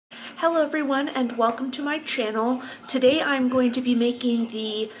Hello everyone and welcome to my channel. Today I'm going to be making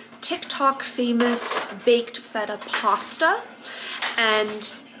the TikTok famous baked feta pasta.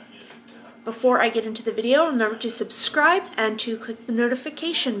 And before I get into the video, remember to subscribe and to click the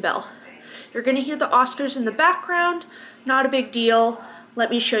notification bell. You're going to hear the Oscars in the background, not a big deal. Let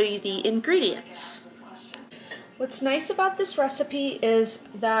me show you the ingredients. What's nice about this recipe is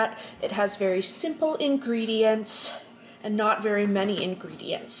that it has very simple ingredients and not very many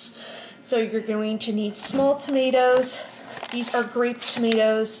ingredients. So you're going to need small tomatoes. These are grape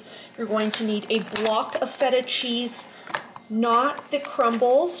tomatoes. You're going to need a block of feta cheese, not the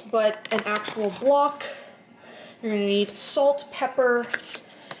crumbles, but an actual block. You're going to need salt, pepper,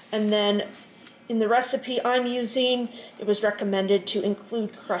 and then in the recipe I'm using, it was recommended to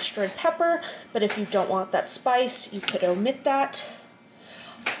include crushed red pepper, but if you don't want that spice, you could omit that.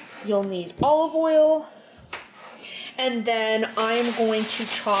 You'll need olive oil, and then I'm going to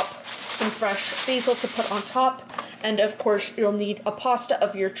chop some fresh basil to put on top, and of course you'll need a pasta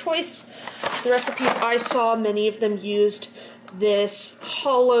of your choice. The recipes I saw, many of them used this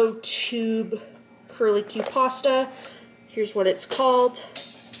hollow tube curlicue pasta. Here's what it's called.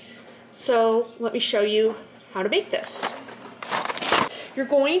 So let me show you how to make this. You're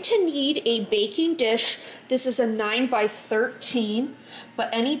going to need a baking dish. This is a 9 by 13, but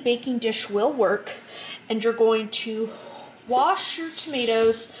any baking dish will work. And you're going to wash your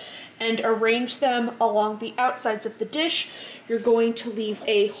tomatoes and arrange them along the outsides of the dish. You're going to leave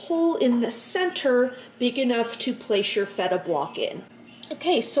a hole in the center big enough to place your feta block in.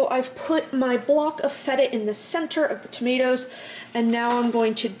 Okay, so I've put my block of feta in the center of the tomatoes, and now I'm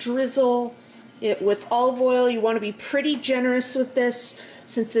going to drizzle it with olive oil. You want to be pretty generous with this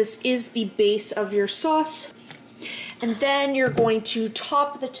since this is the base of your sauce. And then you're going to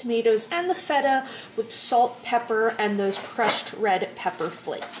top the tomatoes and the feta with salt, pepper, and those crushed red pepper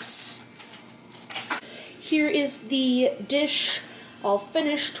flakes. Here is the dish all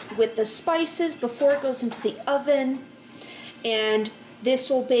finished with the spices before it goes into the oven. And this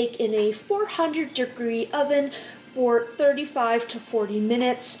will bake in a 400-degree oven for 35 to 40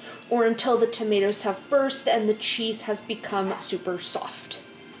 minutes, or until the tomatoes have burst and the cheese has become super soft.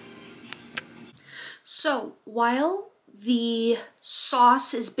 So while the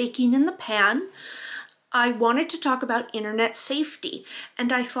sauce is baking in the pan, I wanted to talk about internet safety,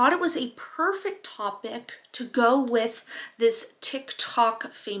 and I thought it was a perfect topic to go with this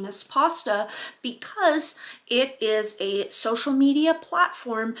TikTok famous pasta because it is a social media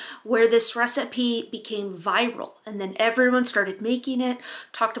platform where this recipe became viral, and then everyone started making it,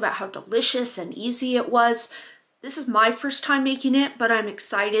 talked about how delicious and easy it was. This is my first time making it, but I'm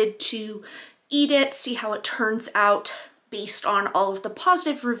excited to eat it, see how it turns out based on all of the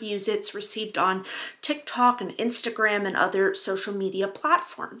positive reviews it's received on TikTok and Instagram and other social media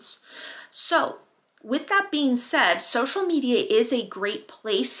platforms. So, with that being said, social media is a great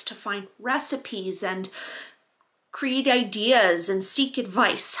place to find recipes and create ideas and seek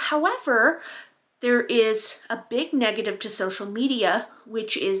advice. However, there is a big negative to social media,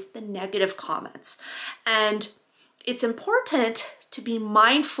 which is the negative comments. And it's important to be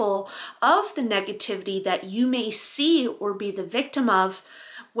mindful of the negativity that you may see or be the victim of,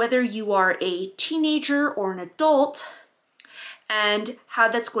 whether you are a teenager or an adult, and how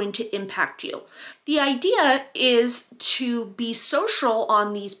that's going to impact you. The idea is to be social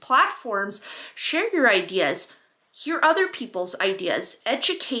on these platforms, share your ideas, hear other people's ideas,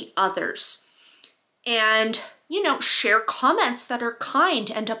 educate others, and share comments that are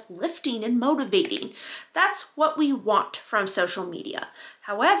kind and uplifting and motivating. That's what we want from social media.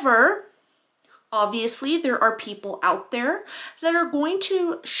 However, obviously there are people out there that are going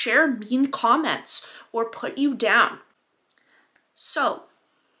to share mean comments or put you down. So,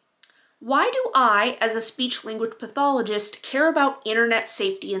 why do I, as a speech-language pathologist, care about internet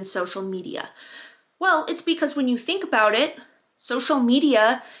safety and social media? Well, it's because when you think about it, social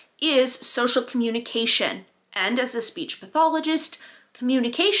media is social communication. And as a speech pathologist,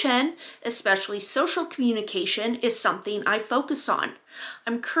 communication, especially social communication, is something I focus on.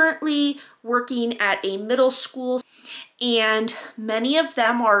 I'm currently working at a middle school, and many of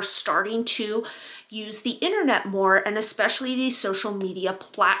them are starting to use the internet more, and especially these social media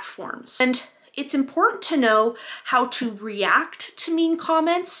platforms. And it's important to know how to react to mean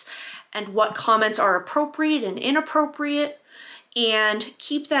comments and what comments are appropriate and inappropriate, and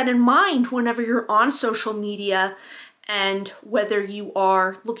keep that in mind whenever you're on social media, and whether you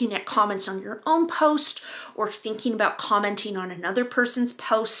are looking at comments on your own post or thinking about commenting on another person's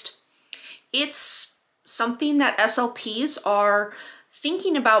post. It's something that SLPs are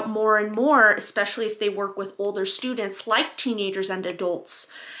thinking about more and more, especially if they work with older students like teenagers and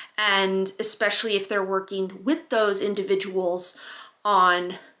adults. and especially if they're working with those individuals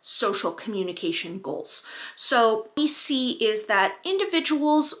on social communication goals. So what we see is that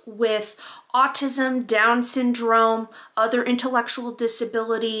individuals with autism, Down syndrome, other intellectual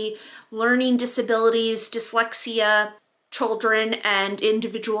disability, learning disabilities, dyslexia, children and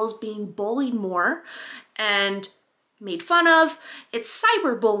individuals being bullied more and made fun of. It's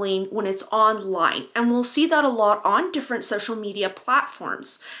cyberbullying when it's online, and we'll see that a lot on different social media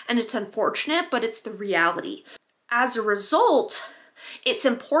platforms, and it's unfortunate, but it's the reality. As a result, it's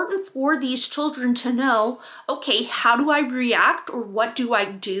important for these children to know, okay, how do I react, or what do I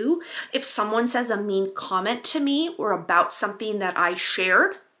do if someone says a mean comment to me or about something that I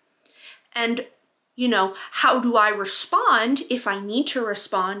shared? And you know, how do I respond if I need to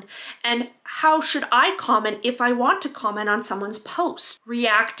respond? And how should I comment if I want to comment on someone's post?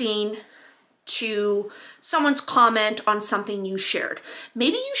 Reacting to someone's comment on something you shared.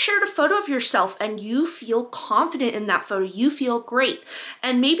 Maybe you shared a photo of yourself and you feel confident in that photo. You feel great.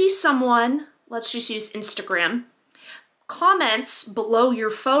 And maybe someone, let's just use Instagram, comments below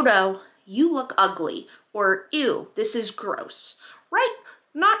your photo, you look ugly, or ew, this is gross, right?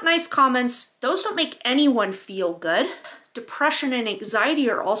 Not nice comments. Those don't make anyone feel good. Depression and anxiety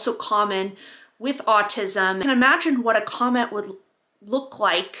are also common with autism. You can imagine what a comment would look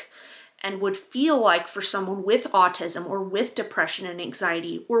like and would feel like for someone with autism or with depression and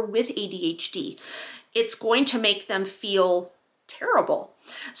anxiety or with ADHD. It's going to make them feel terrible.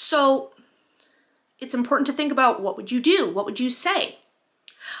 So it's important to think about, what would you do? What would you say?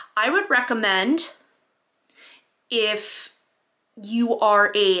 I would recommend, if you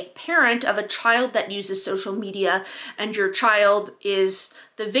are a parent of a child that uses social media and your child is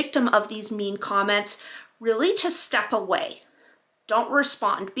the victim of these mean comments, really to step away. Don't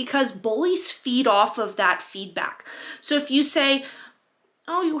respond, because bullies feed off of that feedback. So if you say,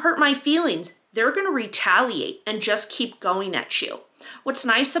 oh, you hurt my feelings, they're going to retaliate and just keep going at you. What's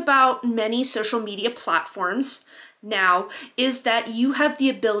nice about many social media platforms now is that you have the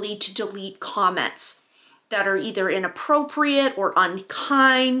ability to delete comments that are either inappropriate or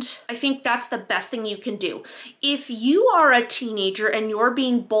unkind. I think that's the best thing you can do. If you are a teenager and you're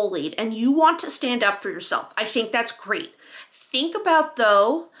being bullied and you want to stand up for yourself, I think that's great. Think about,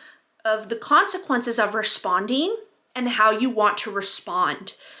 though, of the consequences of responding and how you want to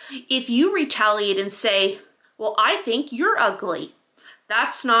respond. If you retaliate and say, well, I think you're ugly,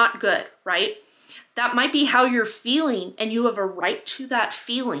 that's not good, right? That might be how you're feeling and you have a right to that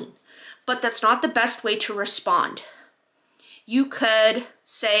feeling. But that's not the best way to respond. You could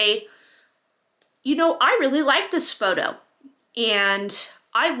say, you know, I really like this photo and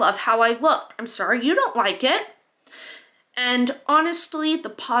I love how I look. I'm sorry you don't like it. And honestly, the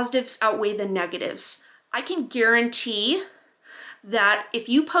positives outweigh the negatives. I can guarantee that if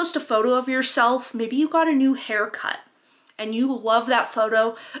you post a photo of yourself, maybe you got a new haircut and you love that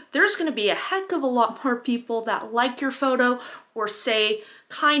photo, there's gonna be a heck of a lot more people that like your photo or say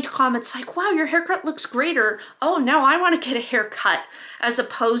kind comments like, wow, your haircut looks great, or oh, now I want to get a haircut, as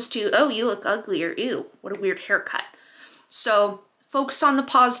opposed to, oh, you look ugly, or ew, what a weird haircut. So focus on the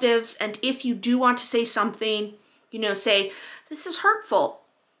positives, and if you do want to say something, you know, say, this is hurtful,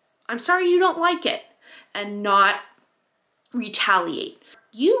 I'm sorry you don't like it, and not retaliate.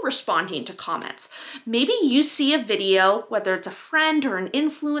 You responding to comments. Maybe you see a video, whether it's a friend or an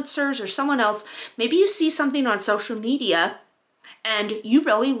influencer's or someone else, maybe you see something on social media and you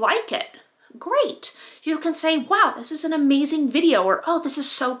really like it. Great. You can say, wow, this is an amazing video, or oh, this is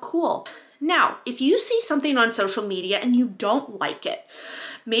so cool. Now, if you see something on social media and you don't like it,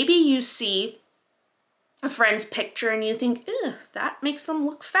 maybe you see a friend's picture and you think, ugh, that makes them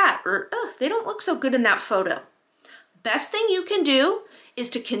look fat, or ugh, they don't look so good in that photo. Best thing you can do is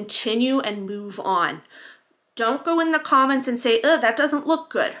to continue and move on. Don't go in the comments and say, ugh, that doesn't look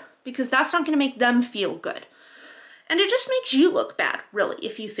good, because that's not going to make them feel good. And it just makes you look bad, really,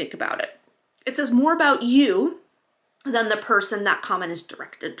 if you think about it. It says more about you than the person that comment is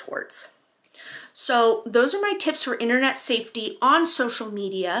directed towards. So those are my tips for internet safety on social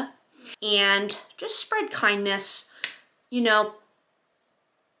media, and just spread kindness. You know,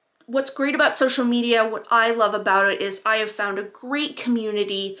 what's great about social media, what I love about it, is I have found a great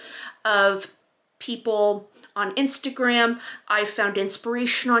community of people on Instagram. I've found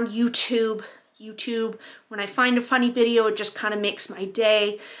inspiration on YouTube. When I find a funny video, it just kind of makes my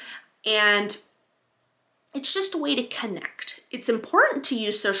day. And it's just a way to connect. It's important to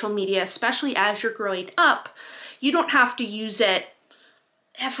use social media, especially as you're growing up. You don't have to use it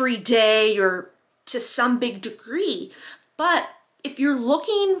every day or to some big degree, but if you're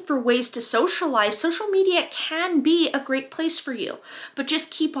looking for ways to socialize, social media can be a great place for you. But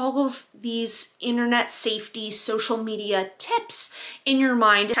just keep all of these internet safety social media tips in your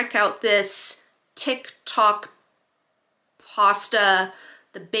mind. Check out this TikTok pasta,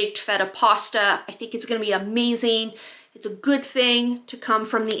 the baked feta pasta. I think it's gonna be amazing. It's a good thing to come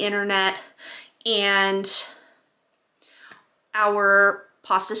from the internet. And our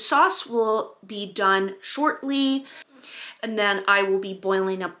pasta sauce will be done shortly. And then I will be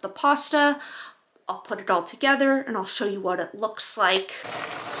boiling up the pasta. I'll put it all together and I'll show you what it looks like.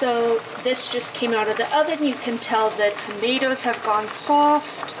 So this just came out of the oven. You can tell the tomatoes have gone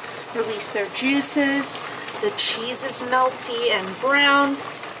soft, release their juices. The cheese is melty and brown.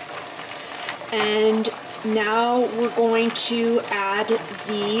 And now we're going to add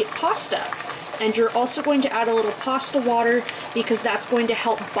the pasta. And you're also going to add a little pasta water because that's going to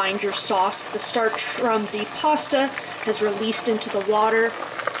help bind your sauce. The starch from the pasta has released into the water.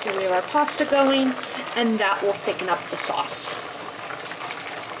 Here we have our pasta going, and that will thicken up the sauce.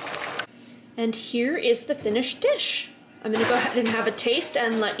 And here is the finished dish. I'm gonna go ahead and have a taste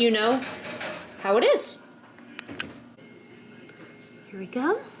and let you know how it is. Here we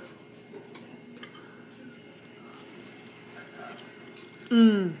go.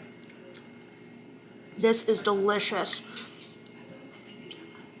 This is delicious.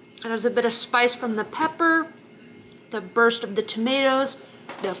 There's a bit of spice from the pepper, the burst of the tomatoes,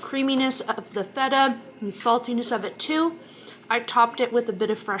 the creaminess of the feta, and the saltiness of it too. I topped it with a bit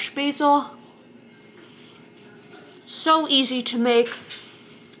of fresh basil. So easy to make,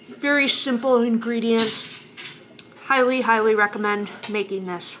 very simple ingredients. Highly, highly recommend making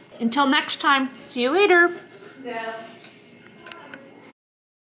this. Until next time, see you later. Yeah.